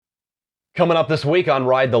Coming up this week on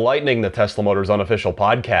Ride the Lightning, the Tesla Motors unofficial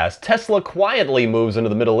podcast, Tesla quietly moves into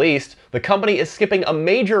the Middle East, the company is skipping a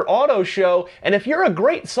major auto show, and if you're a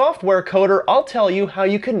great software coder, I'll tell you how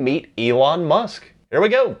you can meet Elon Musk. Here we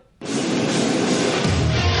go.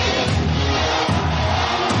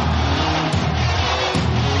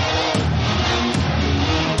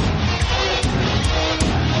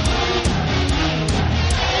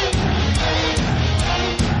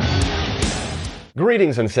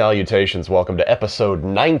 Greetings and salutations. Welcome to episode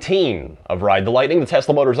 19 of Ride the Lightning, the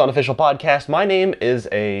Tesla Motors unofficial podcast. My name is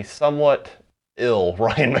a somewhat ill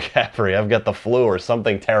Ryan McCaffrey. I've got the flu or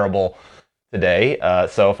something terrible today,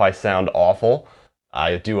 so if I sound awful,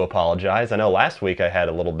 I do apologize. I know last week I had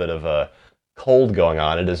a little bit of a cold going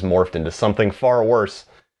on. It has morphed into something far worse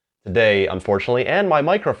today, unfortunately, and my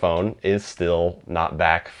microphone is still not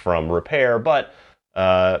back from repair, but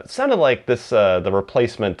sounded like this, the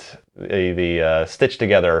replacement, the stitched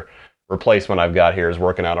together replacement I've got here is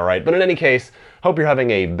working out all right. But in any case, hope you're having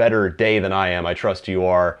a better day than I am. I trust you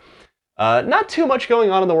are. Not too much going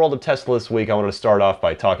on in the world of Tesla this week. I wanted to start off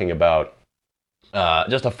by talking about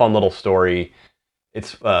just a fun little story.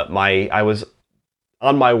 It's I was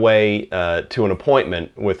on my way to an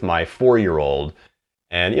appointment with my 4-year-old,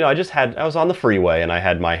 and I was on the freeway and I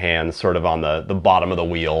had my hands sort of on the bottom of the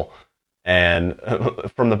wheel. And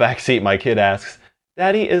from the back seat, my kid asks,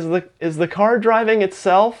 "Daddy, is the car driving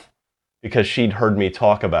itself?" Because she'd heard me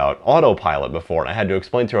talk about autopilot before, and I had to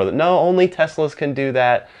explain to her that no, only Teslas can do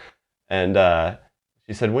that. And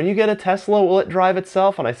she said, "When you get a Tesla, will it drive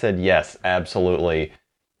itself?" And I said, "Yes, absolutely,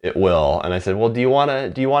 it will." And I said, "Well, do you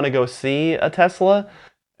wanna go see a Tesla?"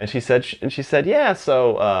 And she said, "Yeah."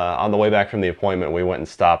 So on the way back from the appointment, we went and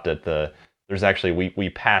stopped at we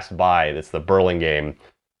passed by. It's the Burlingame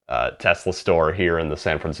Tesla store here in the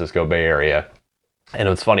San Francisco Bay Area, and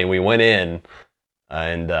it was funny. We went in,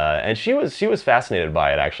 and she was fascinated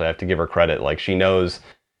by it. Actually, I have to give her credit. Like, she knows,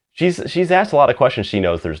 she's asked a lot of questions. She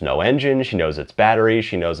knows there's no engine. She knows it's battery.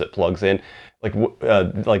 She knows it plugs in. Like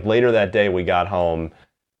later that day, we got home,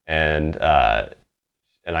 and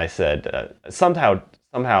I said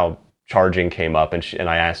somehow charging came up, and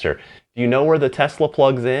I asked her, "Do you know where the Tesla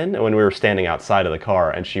plugs in?" And when we were standing outside of the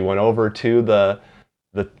car, and she went over to the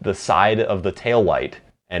side of the taillight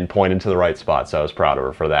and pointed to the right spot, so I was proud of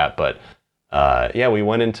her for that. But yeah, we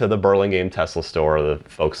went into the Burlingame Tesla store. The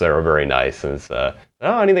folks there are very nice, and said,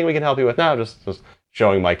 "Oh, anything we can help you with?" "No, just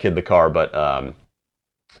showing my kid the car." But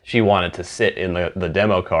she wanted to sit in the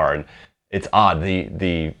demo car, and it's odd.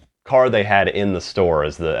 The car they had in the store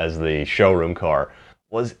as the showroom car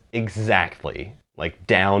was exactly, like,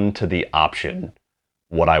 down to the option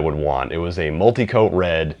what I would want. It was a multi-coat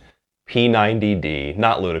red P90D,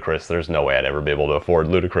 not Ludicrous. There's no way I'd ever be able to afford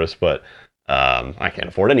Ludicrous, but I can't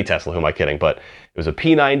afford any Tesla. Who am I kidding? But it was a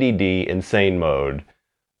P90D insane mode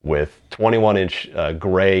with 21-inch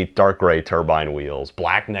dark gray turbine wheels,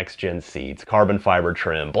 black next-gen seats, carbon fiber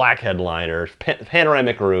trim, black headliners,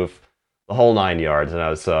 panoramic roof, the whole 9 yards. And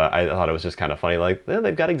I thought it was just kind of funny. Like,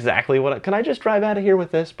 they've got exactly can I just drive out of here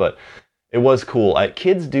with this? But it was cool.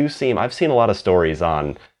 Kids do I've seen a lot of stories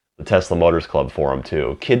on the Tesla Motors Club forum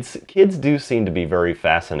too. Kids do seem to be very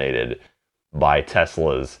fascinated by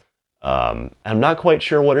Teslas. I'm not quite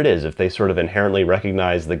sure what it is. If they sort of inherently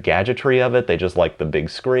recognize the gadgetry of it, they just like the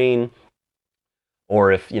big screen,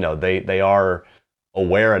 or if they are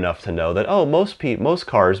aware enough to know that most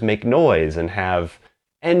cars make noise and have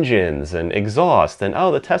engines and exhaust, and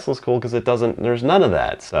the Tesla's cool because there's none of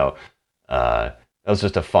that. So that was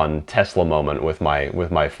just a fun Tesla moment with my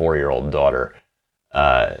 4-year-old daughter.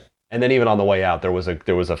 And then even on the way out, there was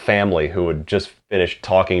a family who had just finished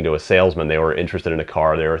talking to a salesman. They were interested in a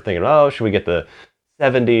car. They were thinking, should we get the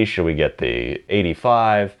 70? Should we get the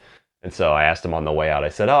 85? And so I asked them on the way out. I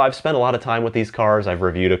said, I've spent a lot of time with these cars. I've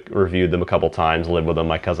reviewed them a couple times, lived with them.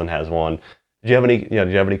 My cousin has one. Did you have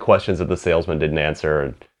any questions that the salesman didn't answer?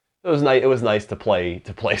 And it was nice. It was nice to play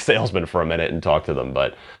salesman for a minute and talk to them.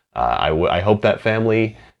 But I hope that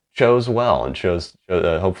family chose well and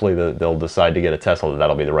hopefully they'll decide to get a Tesla.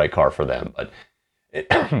 That'll be the right car for them. But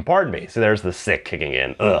pardon me. So there's the sick kicking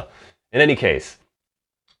in. Ugh. In any case,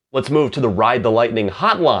 let's move to the Ride the Lightning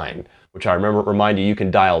hotline, which I remind you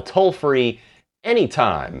can dial toll free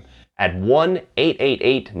anytime at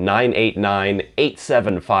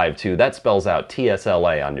 1-888-989-8752. That spells out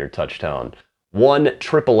TSLA on your touch tone.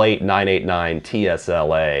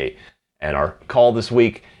 1-888-989-TSLA. And our call this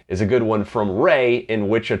week is a good one from Ray in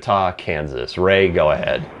Wichita, Kansas. Ray, go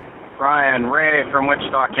ahead. Ryan, Ray from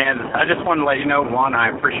Wichita, Kansas. I just wanted to let you know, one, I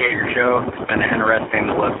appreciate your show. It's been interesting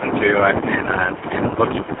to listen to, and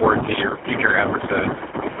looking forward to your future episodes.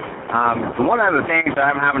 One of the things that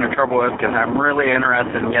I'm having a trouble with, because I'm really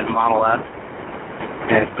interested in getting Model S,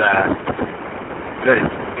 is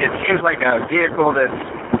it seems like a vehicle that's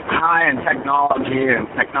high in technology, and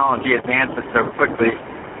technology advances so quickly.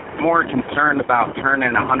 More concerned about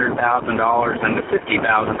turning $100,000 into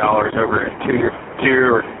 $50,000 over a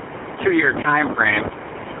two-year time frame.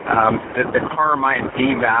 That the car might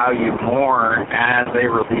devalue more as they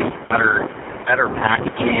release better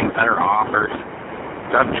packaging, better offers.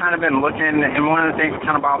 So I've kind of been looking, and one of the things that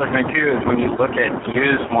kind of bothers me too is when you look at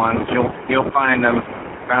used ones, you'll find them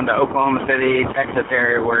around the Oklahoma City, Texas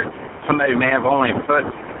area where somebody may have only put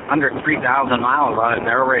under 3,000 miles on it and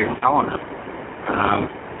they're already selling them.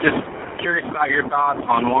 Just curious about your thoughts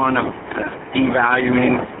on one of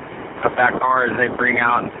devaluing of that car as they bring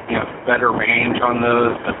out better range on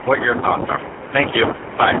those. What your thoughts are? Thank you.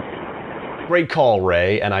 Bye. Great call,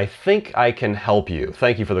 Ray, and I think I can help you.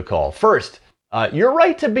 Thank you for the call. First, you're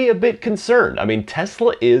right to be a bit concerned. I mean,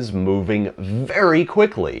 Tesla is moving very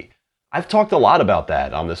quickly. I've talked a lot about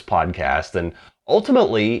that on this podcast, and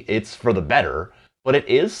ultimately it's for the better, but it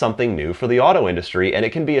is something new for the auto industry, and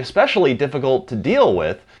it can be especially difficult to deal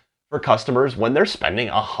with for customers when they're spending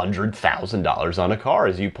 $100,000 on a car,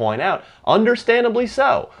 as you point out. Understandably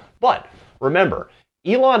so. But remember,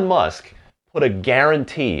 Elon Musk put a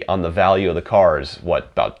guarantee on the value of the cars,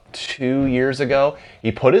 about 2 years ago?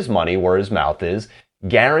 He put his money where his mouth is,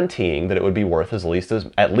 guaranteeing that it would be worth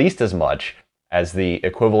at least as much as the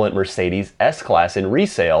equivalent Mercedes S-Class in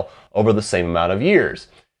resale over the same amount of years.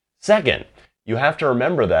 Second, you have to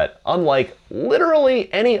remember that unlike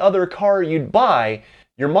literally any other car you'd buy,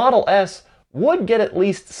 your Model S would get at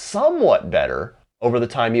least somewhat better over the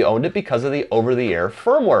time you owned it because of the over-the-air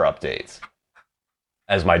firmware updates.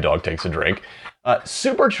 As my dog takes a drink.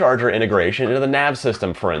 Supercharger integration into the nav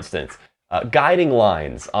system, for instance. Guiding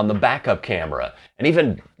lines on the backup camera. And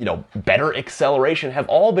even, better acceleration have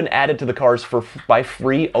all been added to the cars by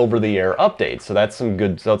free over-the-air updates. So that's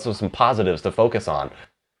some positives to focus on.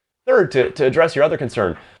 Third, to address your other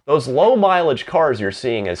concern, those low-mileage cars you're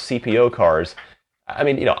seeing as CPO cars, I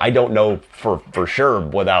mean, I don't know for sure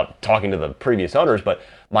without talking to the previous owners, but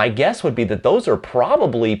my guess would be that those are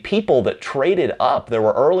probably people that traded up. There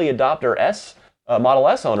were early adopter Model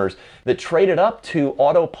S owners that traded up to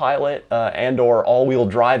autopilot and or all-wheel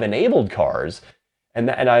drive enabled cars. And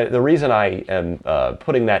the reason I am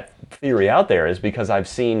putting that theory out there is because I've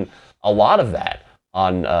seen a lot of that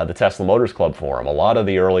on the Tesla Motors Club forum. A lot of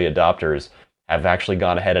the early adopters have actually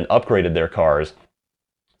gone ahead and upgraded their cars.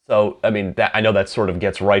 So, I mean, I know that sort of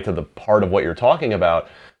gets right to the part of what you're talking about,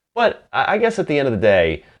 but I guess at the end of the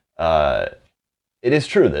day, it is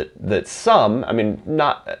true that some, I mean,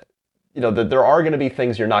 not, that there are going to be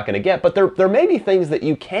things you're not going to get, but there may be things that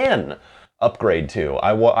you can upgrade to.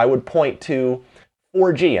 I would point to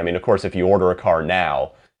 4G. I mean, of course, if you order a car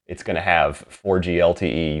now, it's going to have 4G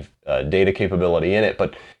LTE data capability in it,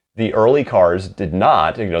 but the early cars did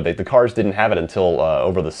not. The cars didn't have it until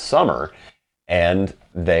over the summer. And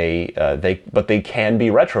they can be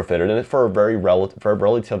retrofitted, and for a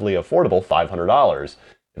relatively affordable $500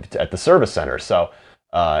 at the service center. So,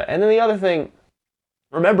 and then the other thing,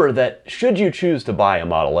 remember that should you choose to buy a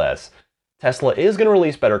Model S, Tesla is going to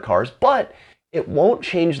release better cars, but it won't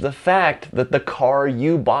change the fact that the car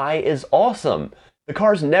you buy is awesome. The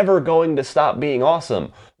car's never going to stop being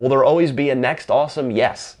awesome. Will there always be a next awesome?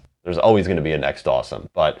 Yes, there's always going to be a next awesome,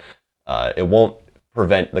 but it won't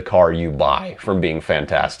prevent the car you buy from being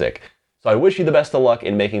fantastic. So I wish you the best of luck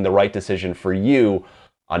in making the right decision for you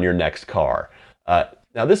on your next car.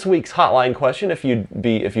 Now this week's hotline question, if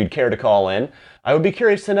you'd care to call in, I would be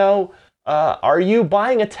curious to know, are you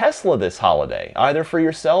buying a Tesla this holiday, either for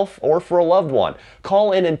yourself or for a loved one?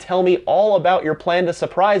 Call in and tell me all about your plan to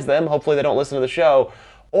surprise them. Hopefully they don't listen to the show.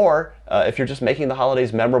 Or if you're just making the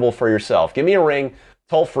holidays memorable for yourself, give me a ring,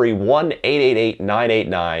 toll free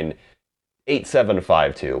 1-888-989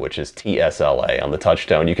 8752, which is TSLA on the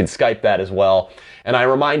touchtone. You can Skype that as well. And I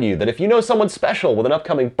remind you that if you know someone special with an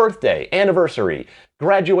upcoming birthday, anniversary,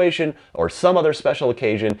 graduation, or some other special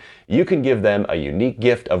occasion, you can give them a unique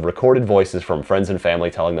gift of recorded voices from friends and family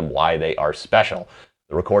telling them why they are special.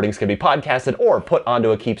 The recordings can be podcasted or put onto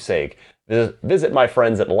a keepsake. Visit my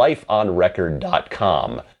friends at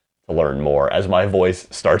lifeonrecord.com to learn more. As my voice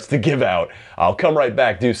starts to give out, I'll come right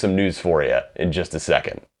back, do some news for you in just a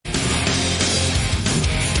second.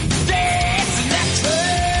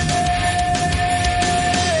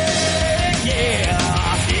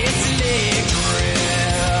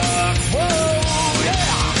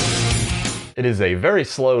 It is a very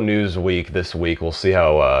slow news week this week. We'll see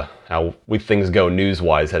how things go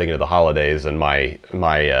news-wise heading into the holidays, and my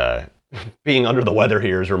being under the weather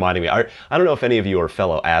here is reminding me. I don't know if any of you are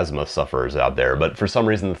fellow asthma sufferers out there, but for some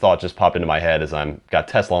reason the thought just popped into my head as I'm got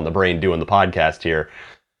Tesla on the brain doing the podcast here.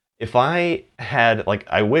 If I had, like,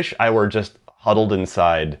 I wish I were just huddled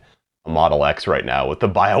inside a Model X right now with the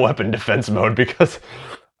bioweapon defense mode, because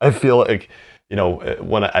I feel like,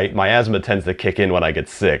 when my asthma tends to kick in when I get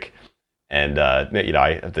sick. And,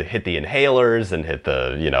 I have to hit the inhalers and hit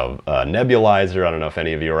the, nebulizer. I don't know if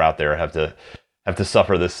any of you are out there have to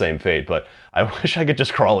suffer this same fate, but I wish I could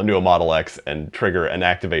just crawl into a Model X and trigger and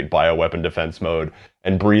activate bioweapon defense mode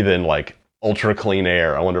and breathe in, like, ultra clean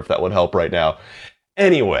air. I wonder if that would help right now.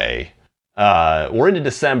 Anyway, we're into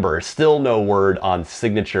December. Still no word on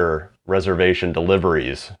signature reservation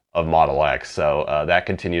deliveries of Model X. So that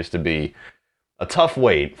continues to be a tough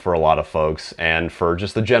wait for a lot of folks and for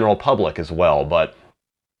just the general public as well. But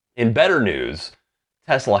in better news,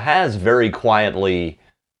 Tesla has very quietly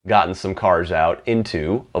gotten some cars out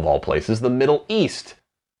into, of all places, the Middle East,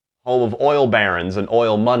 home of oil barons and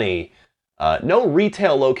oil money. No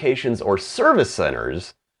retail locations or service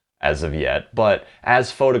centers as of yet, but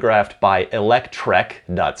as photographed by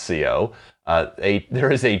electrek.co,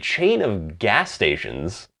 there is a chain of gas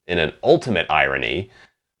stations, in an ultimate irony,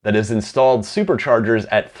 that has installed superchargers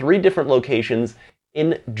at 3 different locations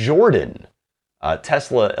in Jordan.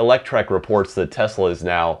 Tesla Electrek reports that Tesla is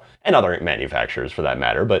now, and other manufacturers for that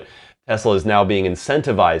matter, but Tesla is now being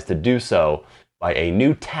incentivized to do so by a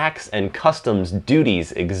new tax and customs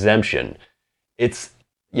duties exemption. It's,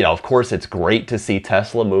 of course, it's great to see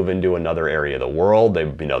Tesla move into another area of the world.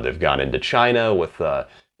 They've gone into China with, a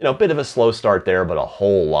bit of a slow start there, but a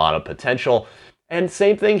whole lot of potential. And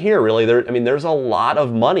same thing here, really. There's a lot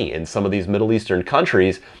of money in some of these Middle Eastern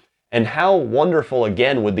countries. And how wonderful,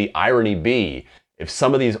 again, would the irony be if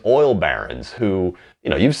some of these oil barons who,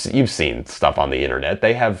 you've seen stuff on the internet,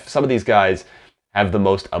 some of these guys have the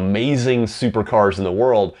most amazing supercars in the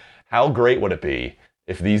world. How great would it be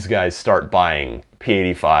if these guys start buying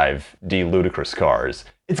P85D ludicrous cars?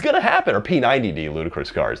 It's going to happen, or P90D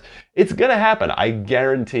ludicrous cars. It's going to happen. I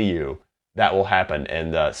guarantee you that will happen.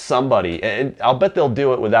 And and I'll bet they'll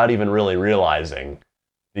do it without even really realizing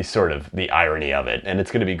the irony of it. And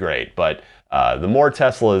it's going to be great. But the more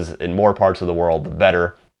Teslas in more parts of the world, the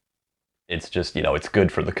better. It's just, it's good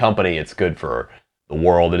for the company. It's good for the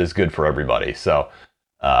world. It is good for everybody. So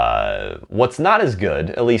what's not as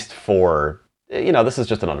good, at least for, this is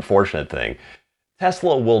just an unfortunate thing.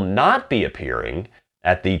 Tesla will not be appearing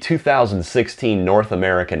at the 2016 North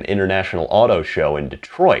American International Auto Show in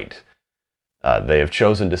Detroit. They have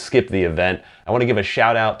chosen to skip the event. I want to give a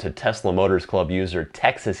shout out to Tesla Motors Club user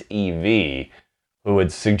Texas EV, who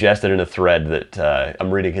had suggested in a thread that,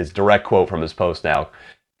 I'm reading his direct quote from his post now,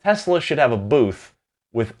 Tesla should have a booth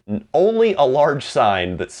with only a large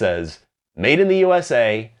sign that says, "Made in the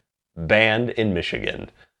USA, banned in Michigan,"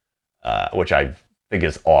 which I think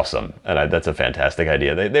is awesome. And that's a fantastic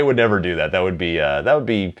idea. They would never do that. That would be,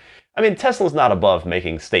 Tesla's not above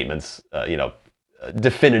making statements,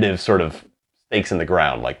 definitive sort of stakes in the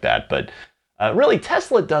ground like that. But really,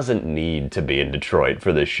 Tesla doesn't need to be in Detroit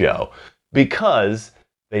for this show, because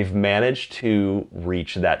they've managed to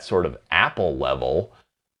reach that sort of Apple level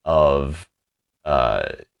of,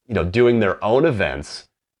 doing their own events,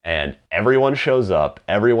 and everyone shows up,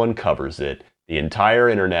 everyone covers it. The entire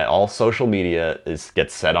internet, all social media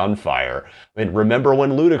gets set on fire. Remember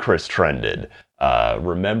when Ludacris trended?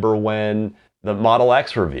 Remember when the Model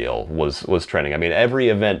X reveal was trending? Every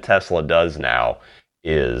event Tesla does now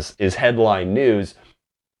is headline news,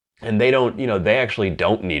 and they actually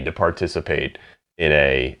don't need to participate in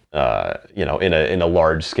a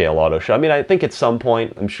large scale auto show. I think at some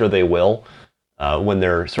point, I'm sure they will, when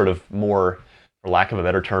they're sort of more, for lack of a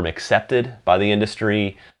better term, accepted by the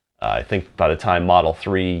industry. I think by the time Model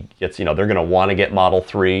 3 gets, they're going to want to get Model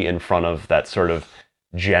 3 in front of that sort of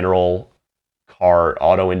general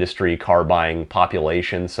auto industry, car buying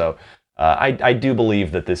population. So I do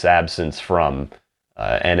believe that this absence from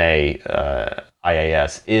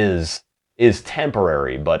IAS is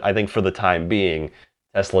temporary, but I think for the time being,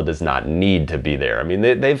 Tesla does not need to be there.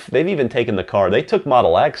 They've even taken the car. They took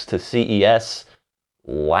Model X to CES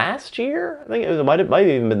last year. I think it might have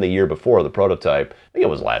even been the year before, the prototype. I think it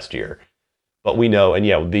was last year. But we know, and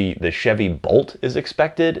the Chevy Bolt is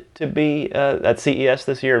expected to be at CES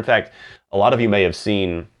this year. In fact, a lot of you may have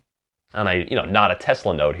seen, and not a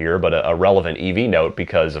Tesla note here, but a relevant EV note,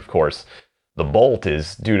 because of course the Bolt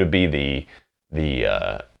is due to be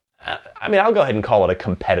I'll go ahead and call it a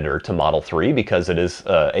competitor to Model 3, because it is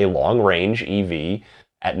a long-range EV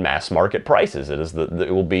at mass market prices.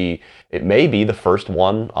 It may be the first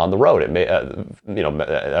one on the road. It may, at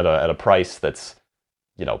a price that's,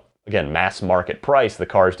 again, mass market price. The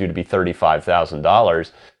car is due to be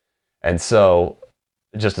 $35,000. And so,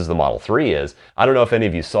 just as the Model 3 is, I don't know if any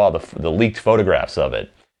of you saw the leaked photographs of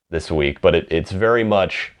it this week, but it's very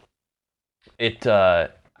much, I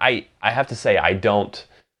have to say, I don't,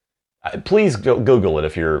 please Google it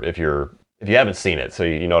if you haven't seen it, so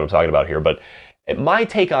you know what I'm talking about here. But my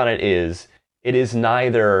take on it is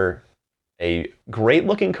neither a great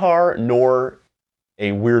looking car nor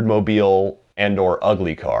a weird mobile and or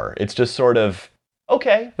ugly car. It's just sort of,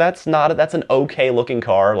 okay, that's an okay looking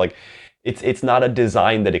car. Like, it's not a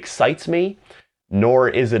design that excites me, nor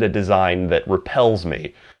is it a design that repels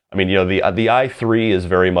me. I mean, the i3 is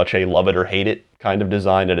very much a love it or hate it kind of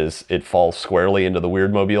design. It falls squarely into the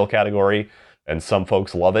weird mobile category, and some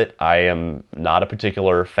folks love it. I am not a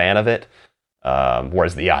particular fan of it.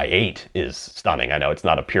 Whereas the i8 is stunning. I know it's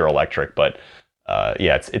not a pure electric, but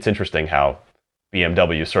yeah, it's interesting how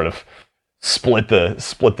BMW sort of split the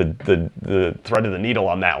thread of the needle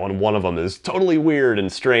on that one. One of them is totally weird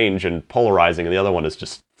and strange and polarizing, and the other one is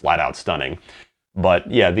just flat out stunning.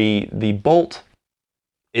 But yeah, the Bolt,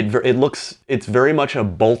 it's very much a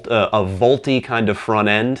Volty kind of front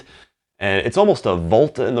end, and it's almost a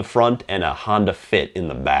Volt in the front and a Honda Fit in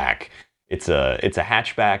the back. It's a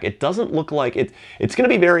hatchback. It doesn't look like it. It's going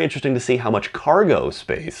to be very interesting to see how much cargo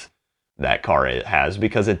space that car has,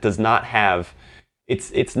 because it does not have.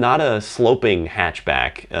 It's not a sloping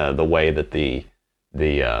hatchback the way that the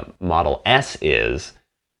Model S is.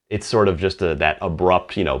 It's sort of just that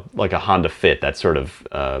abrupt, like a Honda Fit, that sort of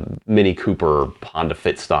Mini Cooper Honda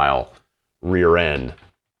Fit style rear end.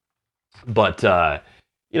 But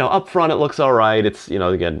up front it looks all right. It's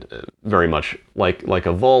again very much like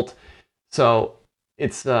a Volt. So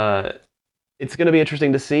it's going to be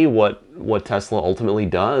interesting to see what Tesla ultimately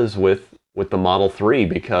does with the Model 3,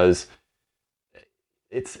 because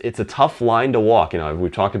it's a tough line to walk.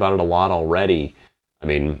 We've talked about it a lot already. I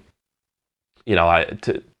mean, do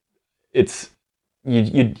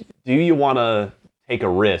you want to take a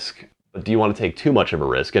risk, but do you want to take too much of a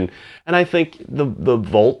risk? And I think the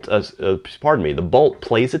Bolt, the Bolt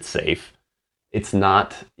plays it safe. It's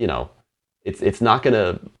not, it's not going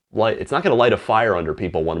to light a fire under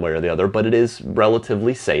people one way or the other, but it is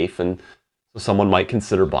relatively safe, and so someone might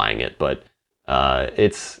consider buying it. But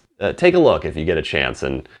take a look if you get a chance,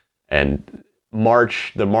 and the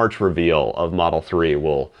March reveal of Model 3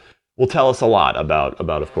 will tell us a lot about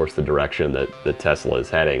of course the direction that Tesla is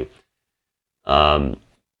heading.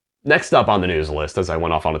 Next up on the news list, as I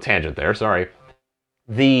went off on a tangent there, sorry,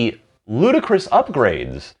 the ludicrous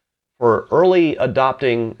upgrades for early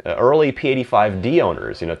P85D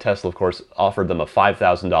owners. Tesla, of course, offered them a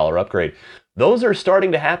 $5,000 upgrade. Those are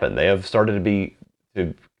starting to happen. They have started to be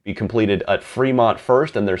completed at Fremont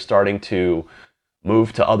first, and they're starting to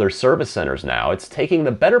move to other service centers now. It's taking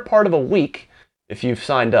the better part of a week. If you've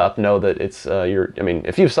signed up, know that it's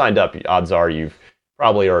if you've signed up, odds are you've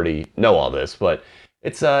probably already know all this. But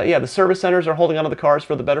it's the service centers are holding onto the cars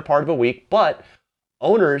for the better part of a week, but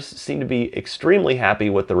owners seem to be extremely happy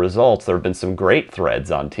with the results. There have been some great threads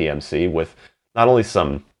on TMC with not only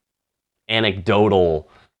some anecdotal,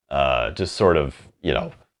 just sort of,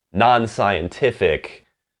 non-scientific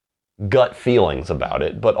gut feelings about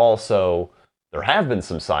it, but also there have been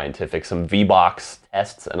some scientific, some V-Box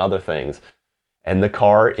tests and other things. And the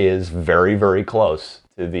car is very, very close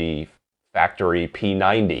to the factory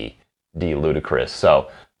P90D Ludicrous. So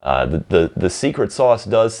the secret sauce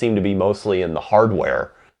does seem to be mostly in the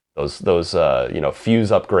hardware, those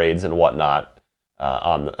fuse upgrades and whatnot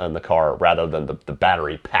on the car, rather than the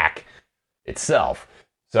battery pack itself.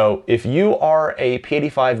 So if you are a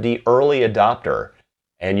P85D early adopter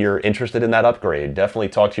and you're interested in that upgrade, definitely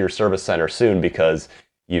talk to your service center soon, because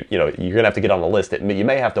you're going to have to get on the list. You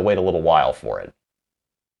may have to wait a little while for it.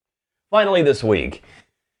 Finally this week,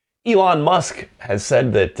 Elon Musk has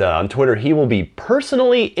said that on Twitter he will be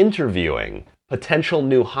personally interviewing potential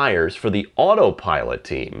new hires for the autopilot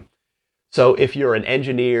team. So if you're an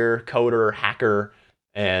engineer, coder, hacker,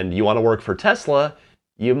 and you want to work for Tesla,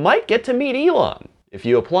 you might get to meet Elon if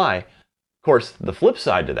you apply. Of course, the flip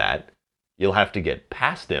side to that, you'll have to get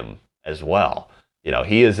past him as well.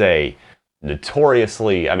 He is a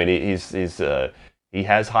notoriously, he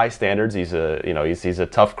has high standards. He's a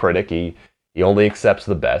tough critic. He only accepts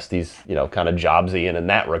the best. He's kind of Jobsian in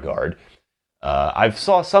that regard. I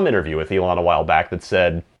saw some interview with Elon a while back that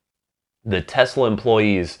said the Tesla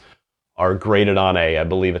employees are graded on I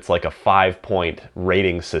believe it's like a 5-point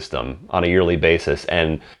rating system on a yearly basis,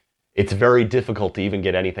 and it's very difficult to even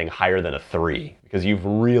get anything higher than a 3, because you've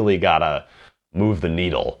really got to move the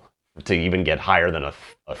needle to even get higher than a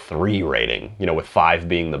 3 rating, with 5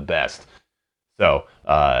 being the best. So,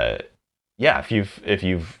 yeah, if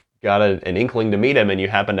you've got an inkling to meet him and you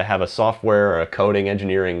happen to have a software or a coding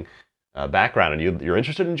engineering background and you're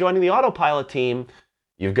interested in joining the autopilot team,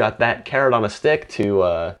 you've got that carrot on a stick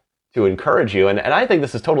to encourage you. And I think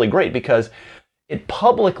this is totally great because it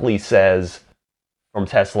publicly says from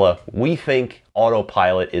Tesla, we think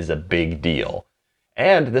autopilot is a big deal.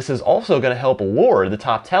 And this is also going to help lure the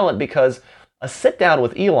top talent because a sit down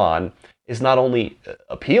with Elon is not only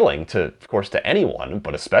appealing to, of course, to anyone,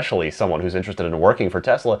 but especially someone who's interested in working for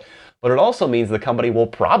Tesla, but it also means the company will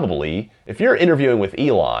probably, if you're interviewing with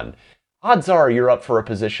Elon, odds are you're up for a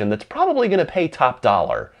position that's probably going to pay top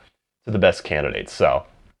dollar to the best candidates. So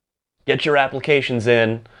get your applications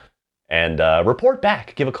in and report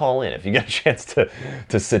back. Give a call in if you get a chance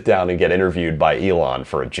to sit down and get interviewed by Elon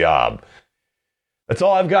for a job. That's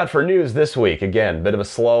all I've got for news this week. Again, bit of a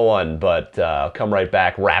slow one, but I'll come right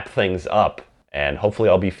back, wrap things up, and hopefully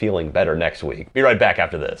I'll be feeling better next week. Be right back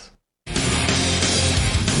after this.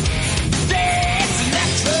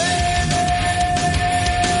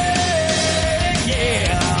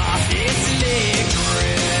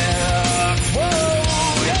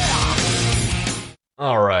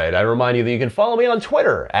 All right, I remind you that you can follow me on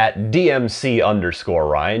Twitter at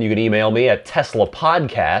DMC_Ryan. You can email me at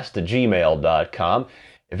teslapodcast@gmail.com.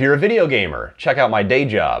 If you're a video gamer, check out my day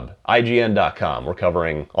job, IGN.com. We're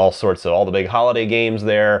covering all the big holiday games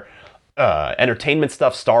there. Entertainment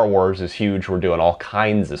stuff, Star Wars is huge. We're doing all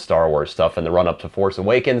kinds of Star Wars stuff in the run-up to Force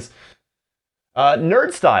Awakens.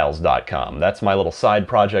 Nerdstyles.com, that's my little side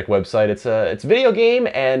project website. It's video game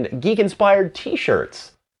and geek-inspired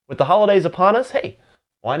t-shirts. With the holidays upon us, hey,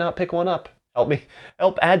 why not pick one up?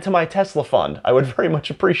 Help add to my Tesla fund. I would very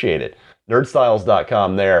much appreciate it.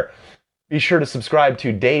 Nerdstyles.com there. Be sure to subscribe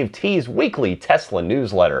to Dave T's weekly Tesla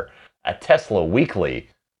newsletter at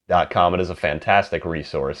teslaweekly.com. It is a fantastic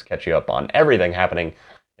resource. Catch you up on everything happening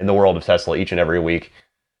in the world of Tesla each and every week.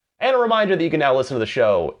 And a reminder that you can now listen to the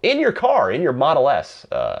show in your car, in your Model S,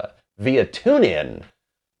 via TuneIn.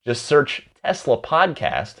 Just search Tesla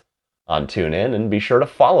Podcast on TuneIn and be sure to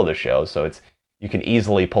follow the show so you can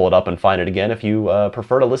easily pull it up and find it again if you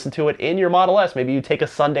prefer to listen to it in your Model S. Maybe you take a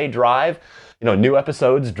Sunday drive. New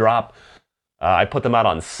episodes drop. I put them out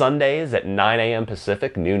on Sundays at 9 a.m.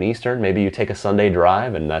 Pacific, noon Eastern. Maybe you take a Sunday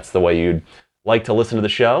drive and that's the way you'd like to listen to the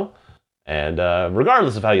show. And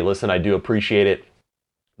regardless of how you listen, I do appreciate it.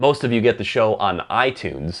 Most of you get the show on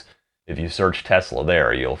iTunes. If you search Tesla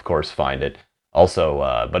there, you'll of course find it.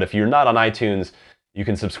 Also, but if you're not on iTunes, you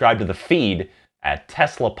can subscribe to the feed at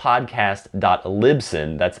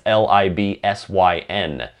teslapodcast.libsyn, that's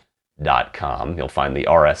LIBSYN.com. You'll find the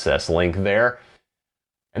RSS link there.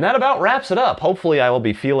 And that about wraps it up. Hopefully I will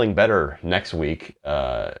be feeling better next week,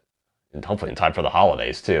 and hopefully in time for the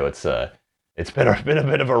holidays too. It's been a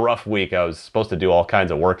bit of a rough week. I was supposed to do all kinds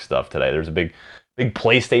of work stuff today. There's a big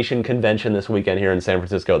PlayStation convention this weekend here in San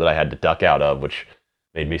Francisco that I had to duck out of, which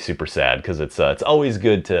made me super sad because it's always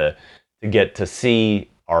good to get to see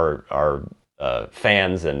our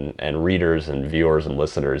fans and readers and viewers and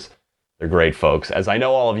listeners. They're great folks, as I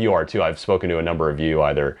know all of you are too. I've spoken to a number of you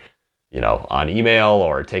either on email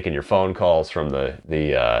or taken your phone calls from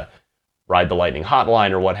the Ride the Lightning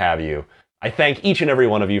hotline or what have you. I thank each and every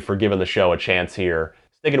one of you for giving the show a chance here,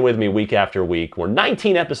 sticking with me week after week. We're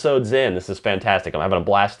 19 episodes in. This is fantastic. I'm having a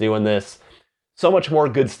blast doing this. So much more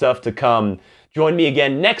good stuff to come. Join me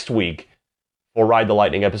again next week for Ride the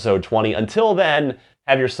Lightning episode 20. Until then,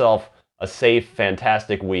 have yourself a safe,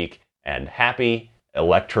 fantastic week and happy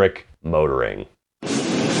electric motoring.